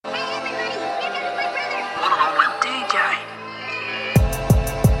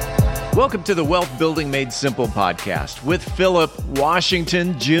Welcome to the Wealth Building Made Simple podcast with Philip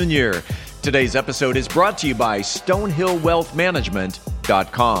Washington Jr. Today's episode is brought to you by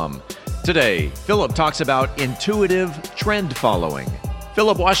StonehillWealthManagement.com. Today, Philip talks about intuitive trend following.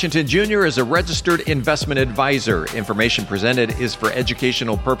 Philip Washington Jr. is a registered investment advisor. Information presented is for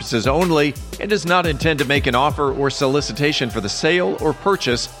educational purposes only and does not intend to make an offer or solicitation for the sale or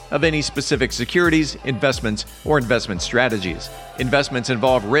purchase of any specific securities, investments, or investment strategies. Investments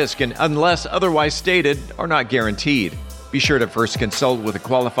involve risk and, unless otherwise stated, are not guaranteed. Be sure to first consult with a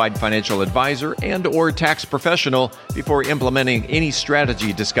qualified financial advisor and/or tax professional before implementing any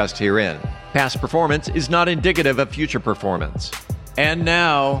strategy discussed herein. Past performance is not indicative of future performance. And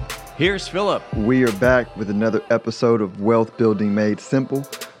now, here's Philip. We are back with another episode of Wealth Building Made Simple,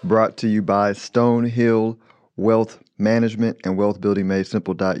 brought to you by Stonehill Wealth Management and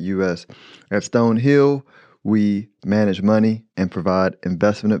wealthbuildingmadesimple.us. At Stonehill, we manage money and provide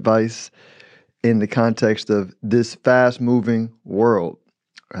investment advice in the context of this fast-moving world.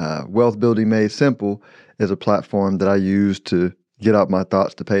 Wealth Building Made Simple is a platform that I use to get out my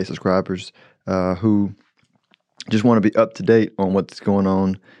thoughts to paid subscribers who just want to be up to date on what's going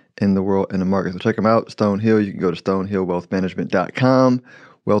on in the world and the market. So check them out. Stonehill, you can go to StonehillWealthManagement.com.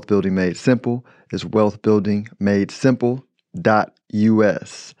 Wealth Building Made Simple is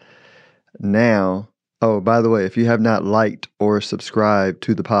wealthbuildingmadesimple.us. Now, by the way, if you have not liked or subscribed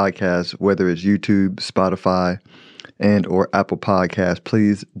to the podcast, whether it's YouTube, Spotify, and or Apple Podcasts,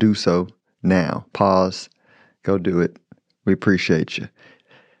 please do so now. Pause. Go do it. We appreciate you.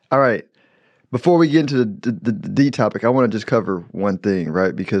 All right. Before we get into the D topic, I want to just cover one thing,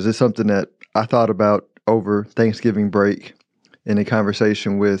 right? Because it's something that I thought about over Thanksgiving break in a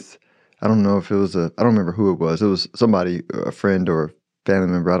conversation with, I don't know if it was I don't remember who it was. It was somebody, a friend or a family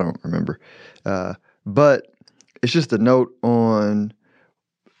member. I don't remember. But it's just a note on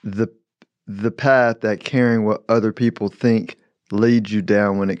the path that caring what other people think leads you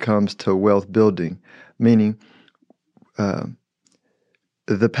down when it comes to wealth building. Meaning,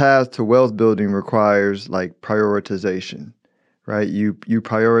 the path to wealth building requires like prioritization, right? You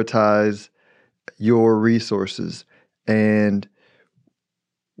prioritize your resources, and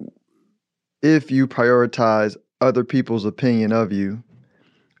if you prioritize other people's opinion of you,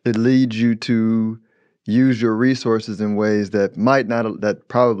 it leads you to use your resources in ways that that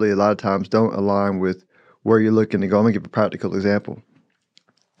probably a lot of times don't align with where you're looking to go. I'm gonna give a practical example.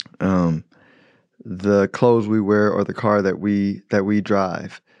 The clothes we wear or the car that we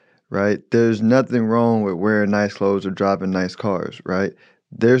drive, right? There's nothing wrong with wearing nice clothes or driving nice cars, right?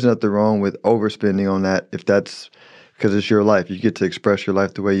 There's nothing wrong with overspending on that if that's because it's your life. You get to express your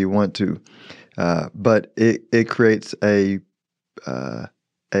life the way you want to. But it creates a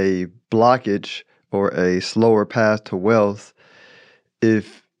blockage or a slower path to wealth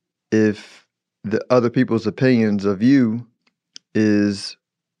if the other people's opinions of you is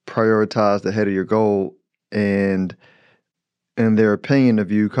prioritized ahead of your goal, and their opinion of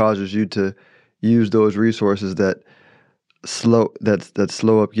you causes you to use those resources that slow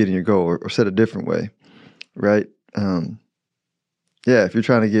up getting your goal, or said a different way, right? If you're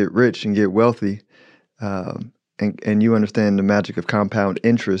trying to get rich and get wealthy, and you understand the magic of compound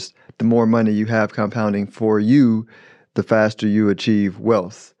interest, the more money you have compounding for you, the faster you achieve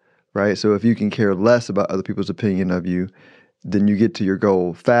wealth, right? So if you can care less about other people's opinion of you, then you get to your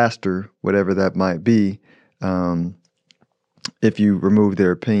goal faster, whatever that might be, if you remove their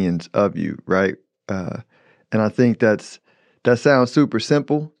opinions of you, right? And I think that sounds super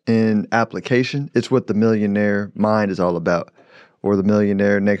simple in application. It's what the millionaire mind is all about, or the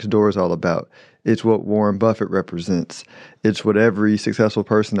millionaire next door is all about. It's what Warren Buffett represents. It's what every successful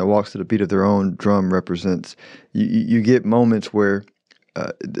person that walks to the beat of their own drum represents. You get moments where,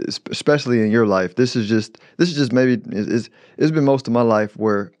 especially in your life, this is just maybe it's been most of my life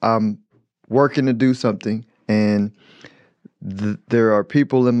where I'm working to do something, and there are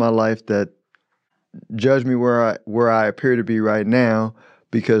people in my life that judge me where I appear to be right now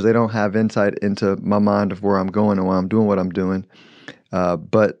because they don't have insight into my mind of where I'm going and why I'm doing what I'm doing.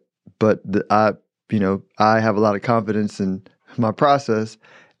 But I have a lot of confidence in my process,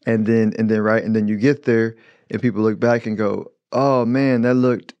 and then you get there and people look back and go, oh man, that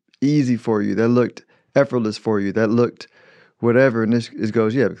looked easy for you. That looked effortless for you. That looked whatever. And this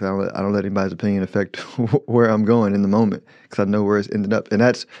goes, yeah, because I don't let anybody's opinion affect where I'm going in the moment, because I know where it's ended up. And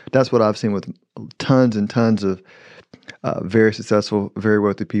that's what I've seen with tons and tons of very successful, very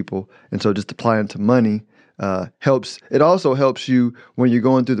wealthy people. And so just applying to money helps. It also helps you when you're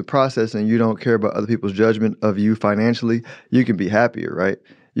going through the process and you don't care about other people's judgment of you financially. You can be happier, right?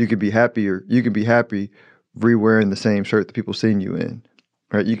 You can be happy re-wearing the same shirt that people seen you in.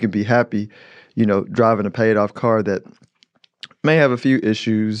 right? You can be happy, driving a paid off car that may have a few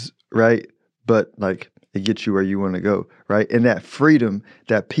issues, right? But like it gets you where you want to go, right? And that freedom,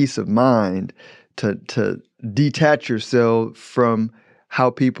 that peace of mind to detach yourself from how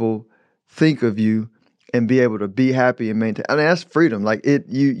people think of you and be able to be happy and maintain. I mean, that's freedom. Like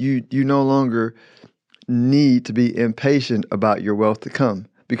you no longer need to be impatient about your wealth to come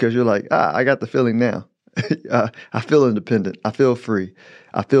because you're like, I got the feeling now. I feel independent. I feel free.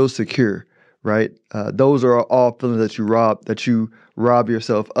 I feel secure. Right? Those are all feelings that you rob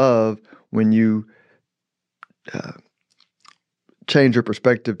yourself of when you change your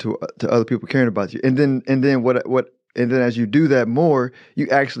perspective to other people caring about you. And then as you do that more, you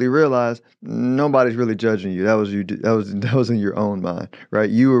actually realize nobody's really judging you. That was in your own mind,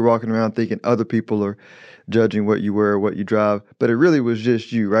 right? You were walking around thinking other people are judging what you wear or what you drive, but it really was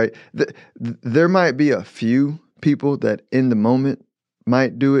just you, right? There might be a few people that in the moment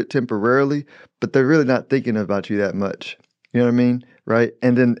might do it temporarily, but they're really not thinking about you that much. You know what I mean, right?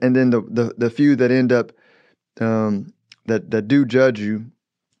 And then the few that end up that do judge you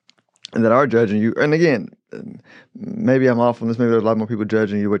and that are judging you. And again, maybe I'm off on this. Maybe there's a lot more people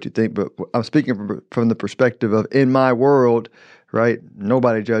judging you what you think, but I'm speaking from the perspective of in my world, right?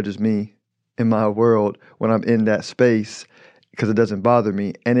 Nobody judges me in my world when I'm in that space because it doesn't bother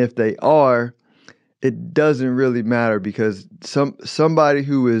me. And if they are, it doesn't really matter because somebody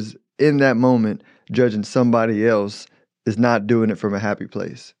who is in that moment judging somebody else is not doing it from a happy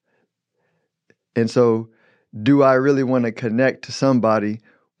place. And so do I really want to connect to somebody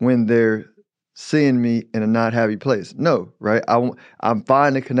when they're seeing me in a not happy place? No, right? I'm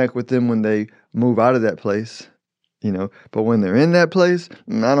fine to connect with them when they move out of that place, but when they're in that place,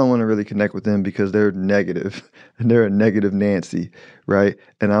 I don't want to really connect with them because they're negative and they're a negative Nancy, right?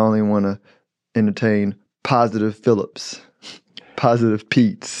 And I only want to entertain positive Phillips, positive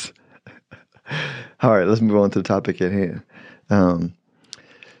Pete's. All right, let's move on to the topic at hand.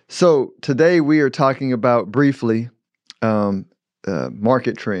 So today we are talking about briefly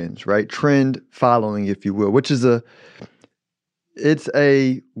market trends, right? Trend following, if you will, which is it's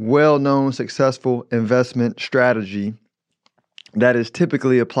a well-known successful investment strategy that is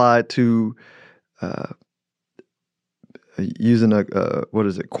typically applied to using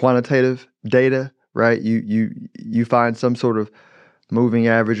quantitative data, right? You find some sort of moving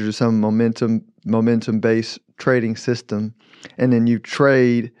average or some momentum-based trading system, and then you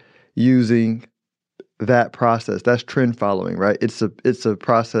trade using that process. That's trend following, right? It's a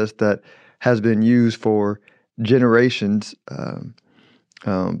process that has been used for generations.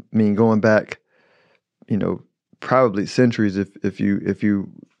 Going back, probably centuries. If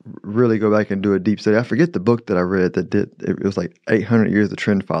you really go back and do a deep study, I forget the book that I read that did. It was like 800 years of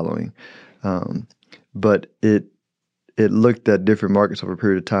trend following, but it looked at different markets over a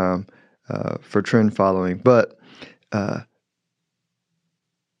period of time for trend following. But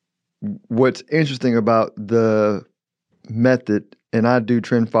what's interesting about the method, and I do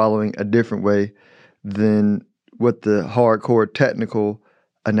trend following a different way than what the hardcore technical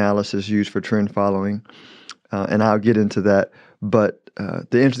analysis used for trend following, and I'll get into that. But the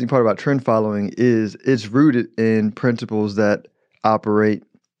interesting part about trend following is it's rooted in principles that operate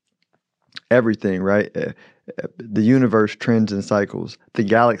everything, right? The universe trends in cycles. The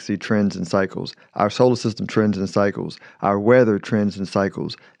galaxy trends in cycles. Our solar system trends in cycles. Our weather trends in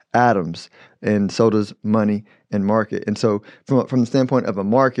cycles. Atoms, and so does money and market. And so from the standpoint of a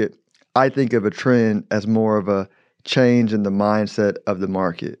market, I think of a trend as more of a change in the mindset of the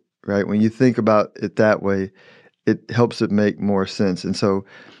market, right? When you think about it that way, it helps it make more sense. And so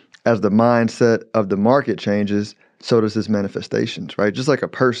as the mindset of the market changes, so does its manifestations, right? Just like a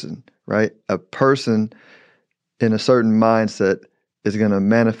person, right? A person in a certain mindset is going to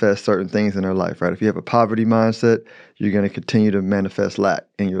manifest certain things in their life, right? If you have a poverty mindset, you're going to continue to manifest lack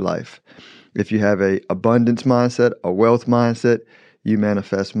in your life. If you have a abundance mindset, a wealth mindset, you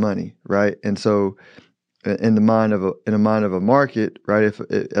manifest money, right? And so, in the mind of a market, right?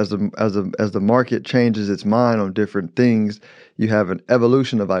 As the market changes its mind on different things, you have an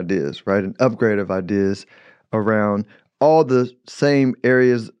evolution of ideas, right? An upgrade of ideas around all the same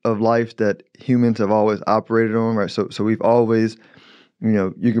areas of life that humans have always operated on, right? So we've always,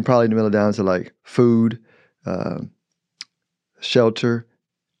 you can probably nail it down to like food, shelter,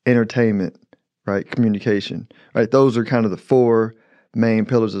 entertainment, right? Communication, right? Those are kind of the four main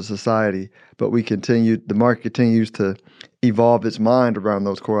pillars of society. But the market continues to evolve its mind around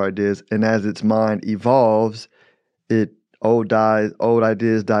those core ideas. And as its mind evolves, old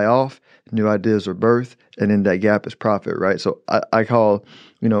ideas die off, new ideas are birthed, and in that gap is profit, right? So I call,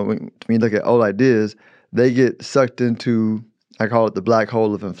 when you look at old ideas, they get sucked into I call it the black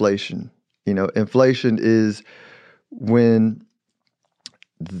hole of inflation. Inflation is when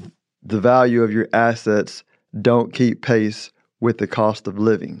the value of your assets don't keep pace with the cost of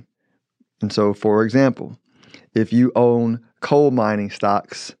living. And so, for example, if you own coal mining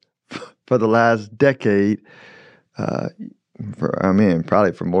stocks for the last decade,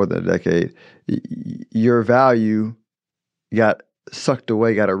 probably for more than a decade, your value got sucked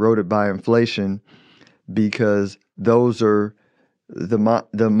away, got eroded by inflation, because those are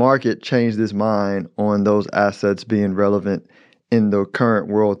the market changed its mind on those assets being relevant in the current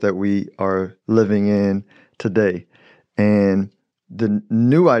world that we are living in today. And the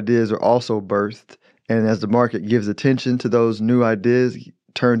new ideas are also birthed. And as the market gives attention to those new ideas,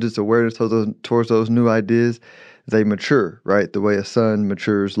 turns its awareness towards those new ideas, they mature, right? The way a sun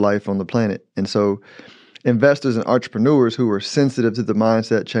matures life on the planet. And so investors and entrepreneurs who are sensitive to the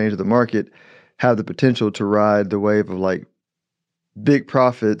mindset change of the market have the potential to ride the wave of like big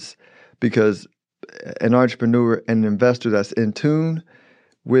profits, because an entrepreneur and an investor that's in tune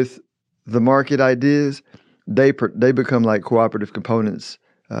with the market ideas, they become like cooperative components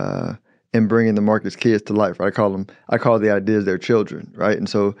in bringing the market's kids to life. Right? I call the ideas their children, right? And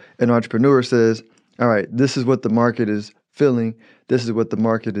so an entrepreneur says, all right, this is what the market is feeling. This is what the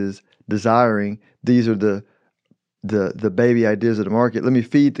market is desiring. These are the baby ideas of the market. Let me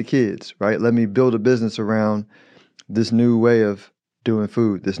feed the kids, right? Let me build a business around this new way of doing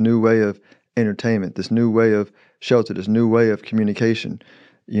food, this new way of entertainment, this new way of shelter, this new way of communication.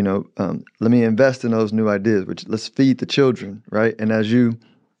 Let me invest in those new ideas, let's feed the children, right? And as you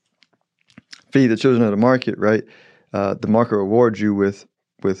feed the children of the market, right, the market rewards you with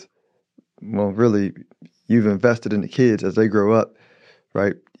really, you've invested in the kids as they grow up,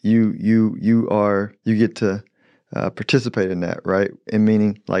 right? You get to participate in that, right? And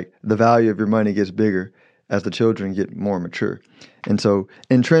meaning like the value of your money gets bigger as the children get more mature. And so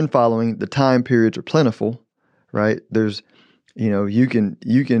in trend following, the time periods are plentiful, right? There's, you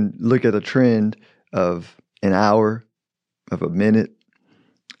can look at a trend of an hour, of a minute,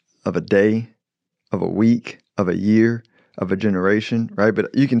 of a day, of a week, of a year, of a generation, right?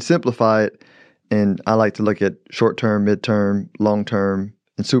 But you can simplify it. And I like to look at short-term, mid-term, long-term,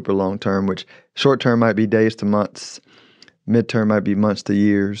 and super long-term, which short-term might be days to months, mid-term might be months to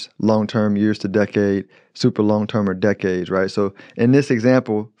years, long-term, years to decade, super long-term or decades, right? So in this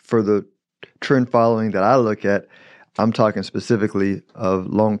example, for the trend following that I look at, I'm talking specifically of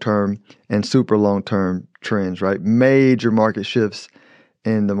long-term and super long-term trends, right? Major market shifts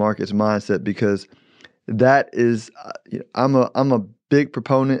in the market's mindset, because that is, I'm a big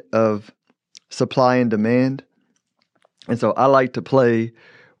proponent of supply and demand. And so I like to play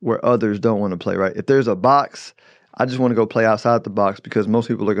where others don't want to play, right? If there's a box, I just want to go play outside the box, because most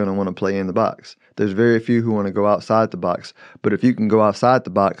people are going to want to play in the box. There's very few who want to go outside the box. But if you can go outside the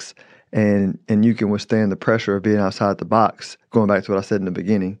box and you can withstand the pressure of being outside the box, going back to what I said in the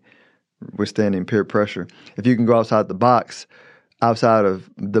beginning, withstanding peer pressure. If you can go outside the box, outside of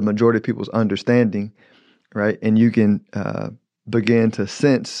the majority of people's understanding, right, and you can begin to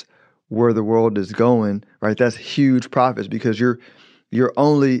sense where the world is going, right, that's huge profits, because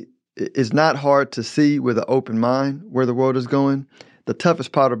it's not hard to see with an open mind where the world is going. The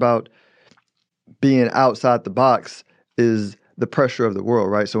toughest part about being outside the box is the pressure of the world,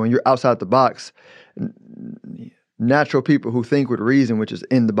 right? So when you're outside the box, natural people who think with reason, which is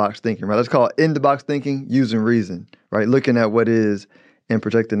in the box thinking, right? Let's call it in the box thinking using reason, right? Looking at what is and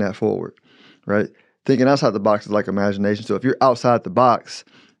projecting that forward, right? Thinking outside the box is like imagination. So if you're outside the box,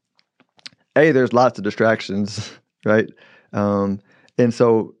 there's lots of distractions, right? And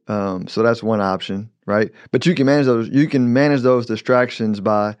so that's one option, right? But you can manage those. You can manage those distractions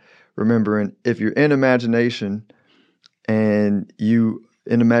by remembering, if you're in imagination, and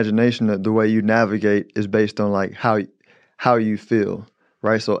the way you navigate is based on like how you feel,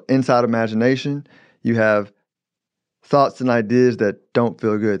 right? So inside imagination, you have thoughts and ideas that don't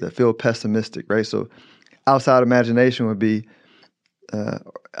feel good, that feel pessimistic, right? So outside imagination would be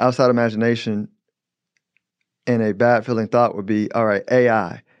outside imagination. And a bad feeling thought would be, all right,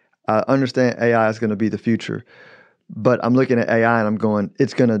 AI. I understand AI is going to be the future, but I'm looking at AI and I'm going,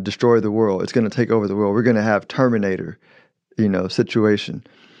 it's going to destroy the world. It's going to take over the world. We're going to have Terminator, situation.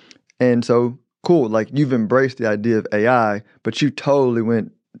 And so, cool, like you've embraced the idea of AI, but you totally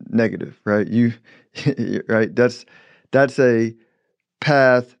went negative, right? Right? That's a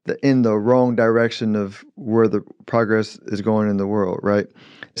path in the wrong direction of where the progress is going in the world, right?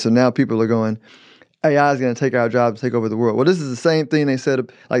 So now people are going, AI is going to take our jobs, take over the world. Well, this is the same thing they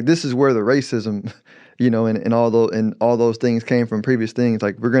said, like this is where the racism, and all those things came from previous things.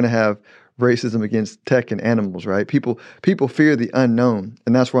 Like, we're going to have racism against tech and animals, right? People fear the unknown,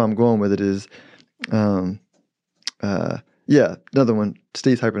 and that's where I'm going with it. Is another one.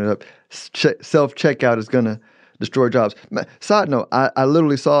 Steve's hyping it up. Self checkout is going to destroy jobs. Side note: I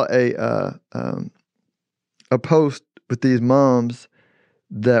literally saw a post with these moms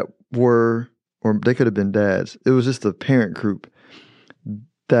that were, or they could have been dads. It was just a parent group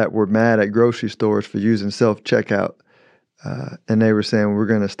that were mad at grocery stores for using self checkout, and they were saying, we're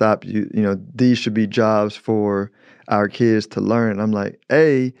going to stop you. These should be jobs for our kids to learn. And I'm like,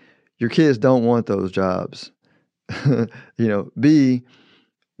 A, your kids don't want those jobs. B,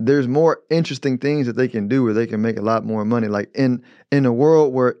 there's more interesting things that they can do where they can make a lot more money. Like in a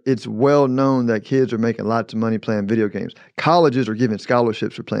world where it's well known that kids are making lots of money playing video games, colleges are giving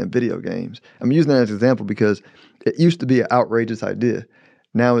scholarships for playing video games. I'm using that as an example because it used to be an outrageous idea.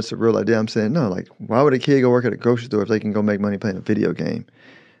 Now it's a real idea. I'm saying, no, like, why would a kid go work at a grocery store if they can go make money playing a video game?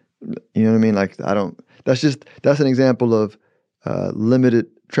 You know what I mean? Like, that's an example of limited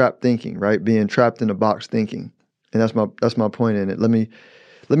trapped thinking, right? Being trapped in a box thinking. And that's my point in it. Let me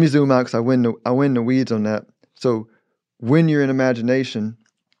zoom out because I win the weeds on that. So when you're in imagination,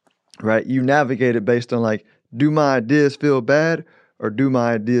 right, you navigate it based on, like, do my ideas feel bad or do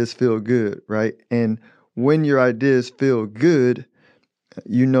my ideas feel good, right? And when your ideas feel good,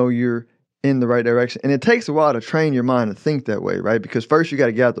 you're in the right direction. And it takes a while to train your mind to think that way, right? Because first you got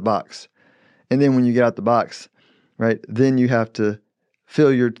to get out the box. And then when you get out the box, right, then you have to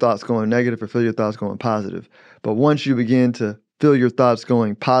feel your thoughts going negative or feel your thoughts going positive. But once you begin to feel your thoughts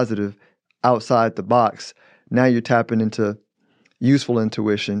going positive outside the box, now you're tapping into useful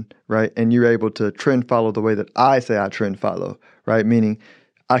intuition, right? And you're able to trend follow the way that I say I trend follow, right? Meaning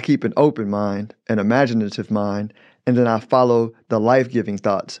I keep an open mind, an imaginative mind, and then I follow the life-giving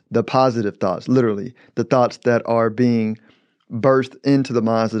thoughts, the positive thoughts, literally, the thoughts that are being burst into the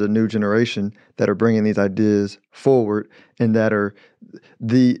minds of the new generation that are bringing these ideas forward, and that are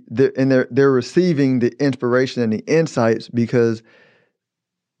they're receiving the inspiration and the insights because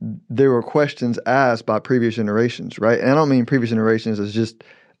there were questions asked by previous generations, right? And I don't mean previous generations as just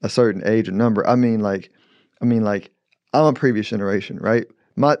a certain age or number. I mean like I'm a previous generation, right?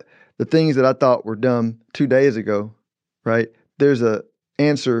 The things that I thought were dumb 2 days ago, right? There's a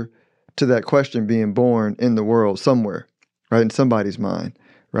answer to that question being born in the world somewhere, right? In somebody's mind,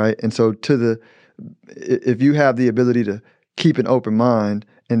 right? And so if you have the ability to keep an open mind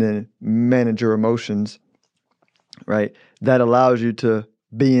and then manage your emotions, right? That allows you to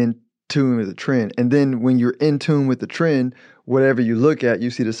be in tune with the trend. And then when you're in tune with the trend, whatever you look at, you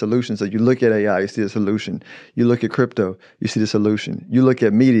see the solution. So you look at AI, you see the solution. You look at crypto, you see the solution. You look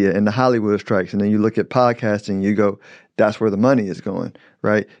at media and the Hollywood strikes, and then you look at podcasting, you go, that's where the money is going,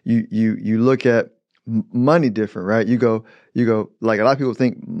 right? You look at money different, right? You go, like, a lot of people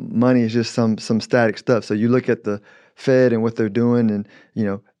think money is just some static stuff. So you look at the Fed and what they're doing, and,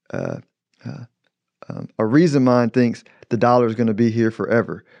 a reason mind thinks the dollar is going to be here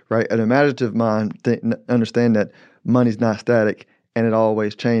forever, right? An imaginative mind understand that money's not static and it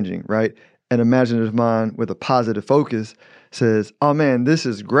always changing, right? An imaginative mind with a positive focus says, oh man, this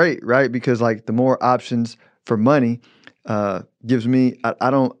is great, right? Because, like, the more options for money gives me, I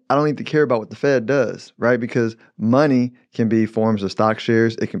don't need to care about what the Fed does, right? Because money can be forms of stock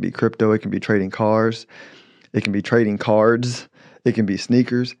shares, it can be crypto, it can be trading cars, it can be trading cards, it can be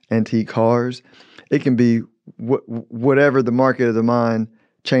sneakers, antique cars, it can be whatever the market of the mind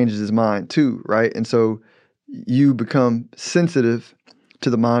changes his mind to, right? And so you become sensitive to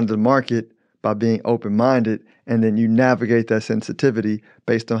the mind of the market by being open-minded, and then you navigate that sensitivity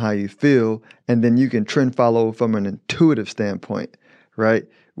based on how you feel, and then you can trend follow from an intuitive standpoint, right?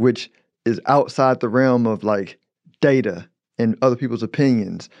 Which is outside the realm of, like, data and other people's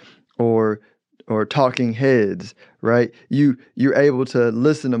opinions or talking heads, right? You're able to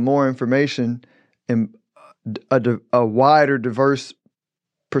listen to more information and a wider, diverse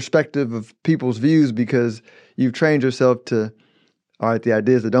perspective of people's views because you've trained yourself to, all right, the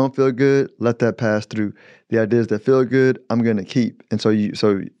ideas that don't feel good, let that pass through. The ideas that feel good, I'm going to keep. And so you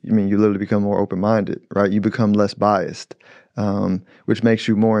literally become more open-minded, right? You become less biased, which makes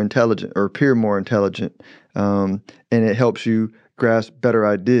you more intelligent or appear more intelligent. And it helps you grasp better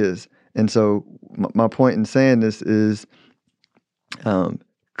ideas. And so my point in saying this is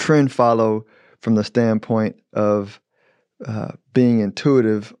trend follow from the standpoint of being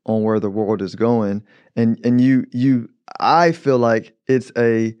intuitive on where the world is going. And I feel like it's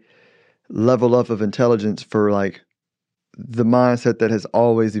a level up of intelligence for, like, the mindset that has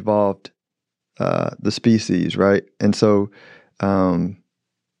always evolved the species, right? And so,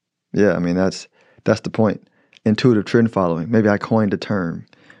 that's That's the point. Intuitive trend following. Maybe I coined a term,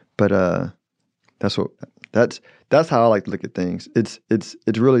 but that's how I like to look at things. It's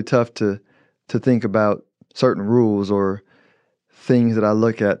really tough to think about certain rules or things that I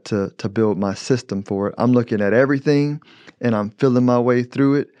look at to build my system for it. I'm looking at everything and I'm feeling my way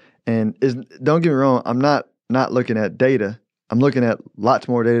through it. And don't get me wrong, I'm not looking at data. I'm looking at lots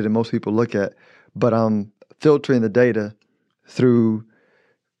more data than most people look at, but I'm filtering the data through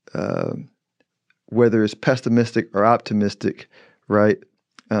whether it's pessimistic or optimistic, right?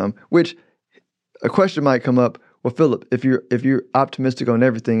 Which a question might come up. Well, Philip, if you're optimistic on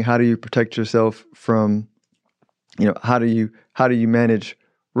everything, how do you protect yourself from, how do you manage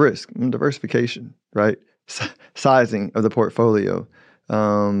risk? Diversification, right? Sizing of the portfolio,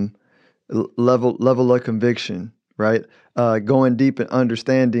 level of conviction, right? Going deep and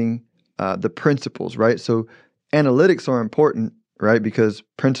understanding the principles, right? So analytics are important, right? Because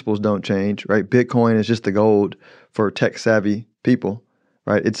principles don't change, right? Bitcoin is just the gold for tech savvy people,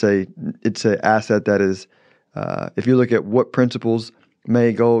 right? It's a asset that is, if you look at what principles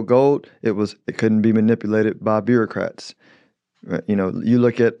made gold, it couldn't be manipulated by bureaucrats. Right? You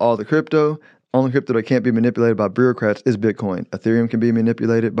look at all the crypto, only crypto that can't be manipulated by bureaucrats is Bitcoin. Ethereum can be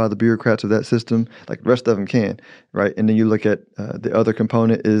manipulated by the bureaucrats of that system, like the rest of them can, right? And then you look at the other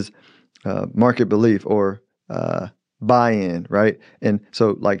component is market belief or buy-in, right? And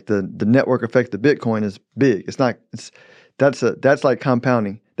so like the network effect of Bitcoin is big. That's like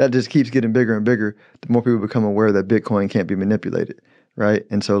compounding. That just keeps getting bigger and bigger the more people become aware that Bitcoin can't be manipulated, right?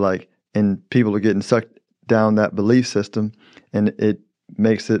 And so and people are getting sucked down that belief system, and it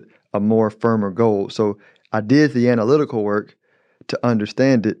makes it a more firmer goal. So I did the analytical work to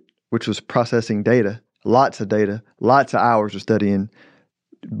understand it, which was processing data, lots of hours of studying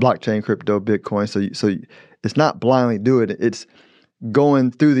blockchain, crypto, Bitcoin. So it's not blindly doing it. It's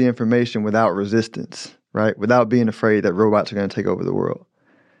going through the information without resistance, right? Without being afraid that robots are going to take over the world.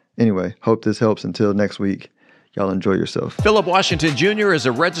 Anyway, hope this helps. Until next week, y'all enjoy yourself. Philip Washington Jr. is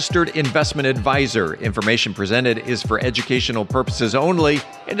a registered investment advisor. Information presented is for educational purposes only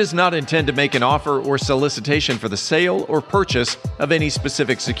and does not intend to make an offer or solicitation for the sale or purchase of any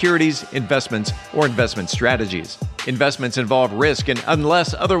specific securities, investments, or investment strategies. Investments involve risk and,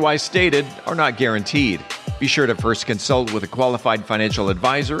 unless otherwise stated, are not guaranteed. Be sure to first consult with a qualified financial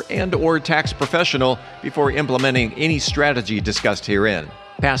advisor and/or tax professional before implementing any strategy discussed herein.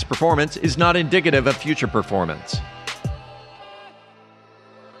 Past performance is not indicative of future performance.